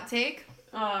more hot take.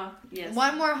 Yes.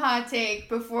 One more hot take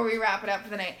before we wrap it up for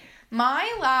the night.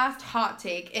 My last hot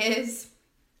take is,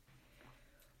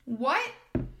 what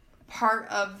part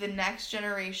of the next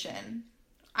generation,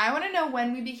 I want to know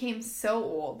when we became so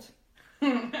old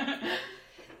the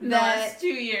last 2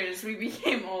 years we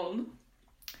became old,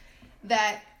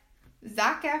 that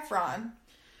Zac Efron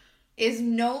is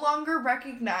no longer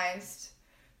recognized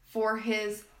for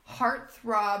his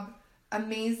heartthrob,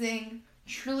 amazing,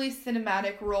 truly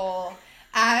cinematic role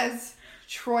as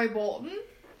Troy Bolton,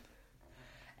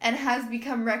 and has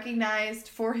become recognized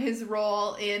for his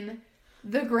role in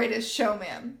The Greatest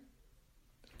Showman.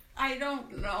 I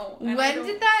don't know. When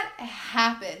did that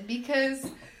happen? Because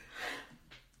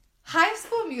High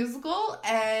School Musical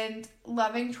and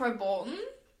loving Troy Bolton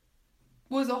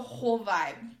was a whole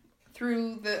vibe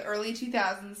through the early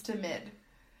 2000s to mid.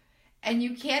 And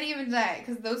you can't even deny it,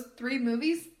 because those 3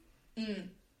 movies,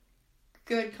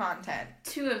 good content.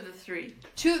 2 of the 3.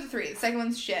 2 of the 3. The second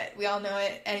one's shit. We all know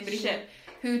it. Anybody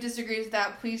who disagrees with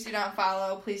that, please do not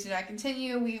follow. Please do not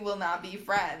continue. We will not be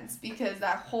friends, because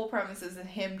that whole premise is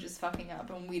him just fucking up,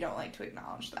 and we don't like to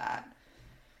acknowledge that.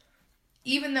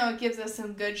 Even though it gives us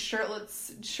some good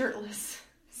shirtless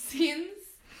scenes.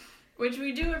 Which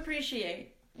we do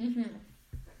appreciate. Mm-hmm.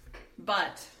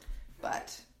 But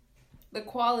the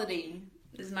quality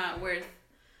is not worth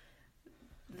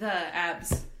the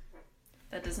abs.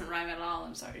 That doesn't rhyme at all.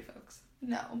 I'm sorry, folks.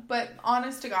 No, but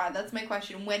honest to God, that's my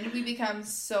question. When did we become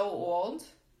so old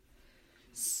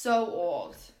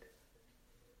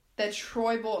that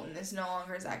Troy Bolton is no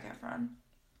longer Zac Efron?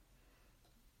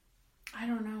 I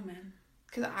don't know, man.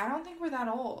 Because I don't think we're that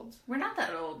old. We're not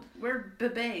that old. We're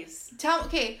bebés.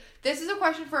 Okay, this is a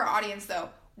question for our audience, though.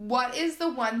 What is the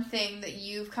one thing that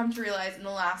you've come to realize in the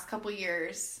last couple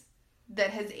years that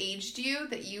has aged you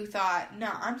that you thought, no,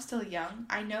 I'm still young.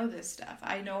 I know this stuff.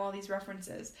 I know all these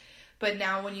references. But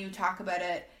now when you talk about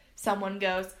it, someone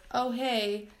goes, oh,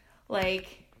 hey,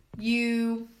 like,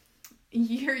 you're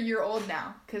old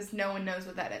now because no one knows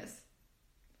what that is.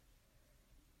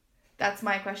 That's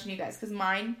my question to you guys, because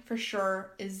mine, for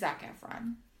sure, is Zac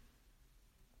Efron.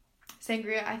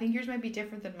 Sangria, I think yours might be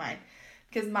different than mine,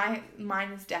 because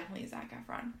mine is definitely Zac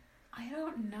Efron. I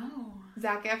don't know.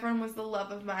 Zac Efron was the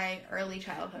love of my early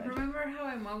childhood. Remember how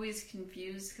I'm always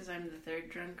confused because I'm the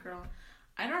third drunk girl?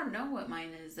 I don't know what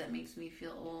mine is that makes me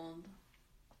feel old.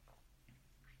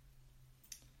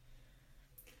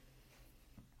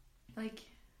 Like,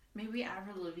 maybe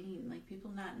Avril Lavigne. Like, people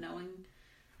not knowing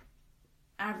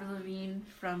Avril Lavigne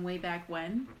from way back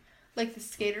when. Like the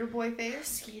skater boy phase?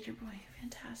 Skater boy,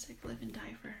 fantastic. Live and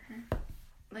die for her.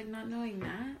 Like, not knowing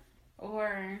that.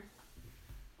 Or,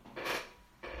 I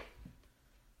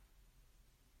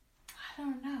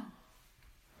don't know.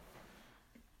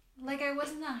 Like, I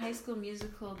wasn't a High School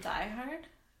Musical diehard,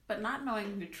 but not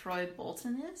knowing who Troy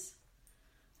Bolton is,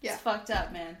 yeah, it's fucked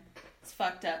up, man. It's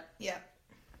fucked up. Yeah.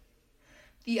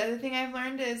 The other thing I've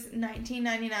learned is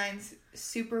 1999's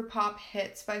super pop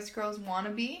hit Spice Girls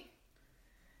Wannabe.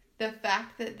 The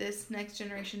fact that this next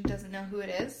generation doesn't know who it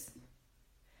is,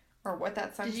 or what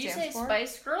that song stands for. Did you say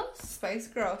Spice Girls? Spice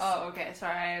Girls. Oh, okay.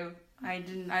 Sorry, I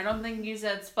didn't. I don't think you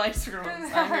said Spice Girls.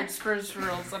 I heard Spice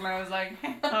Girls, and I was like,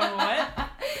 oh, what?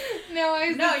 No,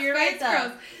 you're right,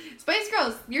 Girls. Spice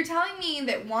Girls. You're telling me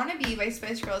that "Wannabe" by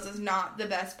Spice Girls is not the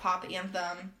best pop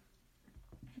anthem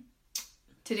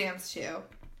to dance to?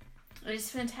 It's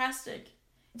fantastic.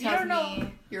 Tells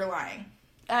me you're lying.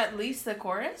 At least the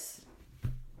chorus.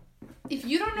 If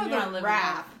you don't know the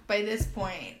rap by this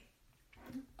point,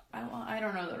 I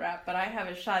don't know the rap, but I have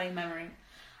a shoddy memory.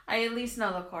 I at least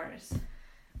know the chorus.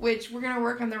 Which we're gonna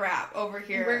work on the rap over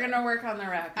here. We're gonna work on the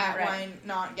rap at Wine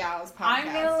Not Gals podcast. I'm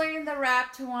gonna learn the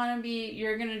rap to Wannabe.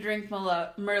 You're gonna drink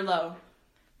Merlot. Merlot.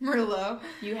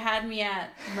 You had me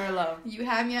at Merlot. You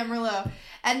had me at Merlot.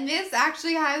 And this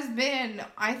actually has been,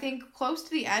 I think, close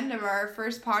to the end of our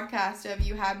first podcast of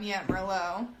You Had Me at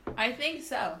Merlot. I think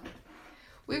so.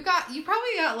 You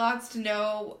probably got lots to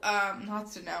know.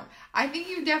 I think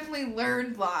you definitely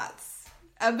learned lots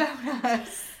about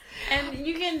us. And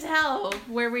you can tell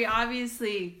where we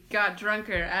obviously got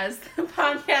drunker as the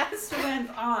podcast went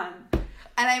on. And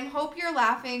I hope you're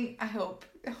laughing. I hope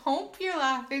you're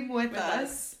laughing with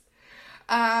us.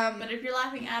 But if you're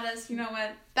laughing at us, you know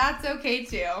what? That's okay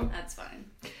too. That's fine.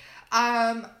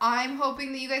 I'm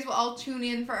hoping that you guys will all tune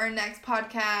in for our next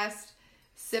podcast.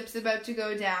 Sip's about to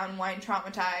go down. Wine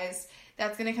Traumatized.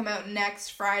 That's gonna come out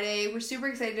next Friday. We're super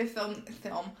excited to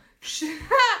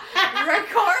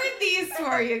record these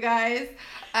for you guys.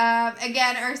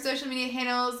 Again, our social media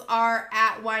handles are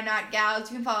at Why Not Gals.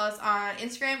 You can follow us on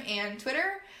Instagram and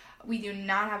Twitter. We do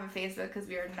not have a Facebook because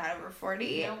we are not over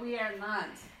 40. No, we are not.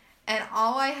 And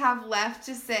all I have left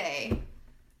to say...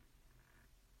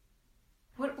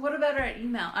 What about our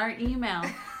email? Our email.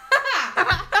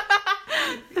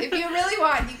 If you really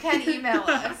want, you can email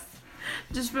us.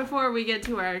 Just before we get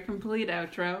to our complete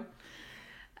outro.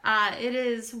 It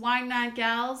is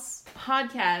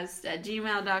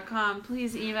winenotgalspodcast@gmail.com.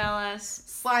 Please email us.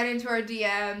 Slide into our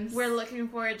DMs. We're looking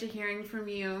forward to hearing from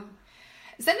you.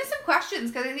 Send us some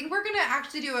questions, because I think we're going to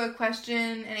actually do a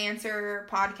question and answer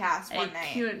podcast one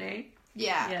night. Q&A.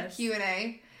 Yeah, yes.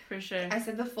 Q&A. For sure. I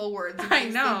said the full words in I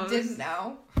case know. they didn't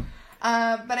know.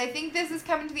 But I think this is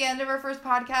coming to the end of our first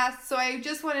podcast, so I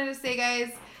just wanted to say,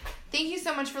 guys, thank you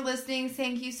so much for listening.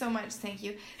 Thank you so much. Thank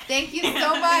you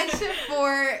so much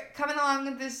for coming along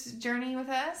with this journey with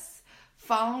us,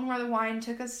 following where the wine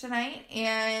took us tonight.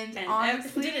 And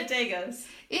honestly, did it take us?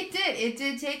 It did. It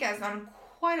did take us on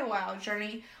quite a wild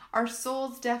journey. Our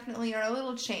souls definitely are a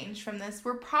little changed from this.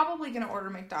 We're probably going to order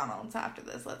McDonald's after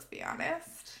this, let's be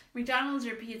honest. McDonald's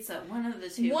or pizza, one of the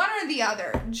two. One or the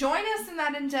other. Join us in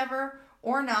that endeavor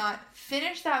or not.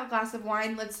 Finish that glass of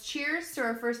wine. Let's cheers to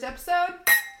our first episode.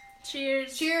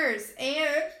 Cheers. Cheers.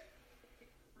 And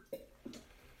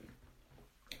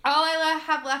all I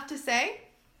have left to say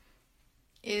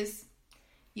is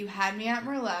you had me at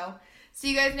Merlot. See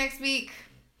you guys next week.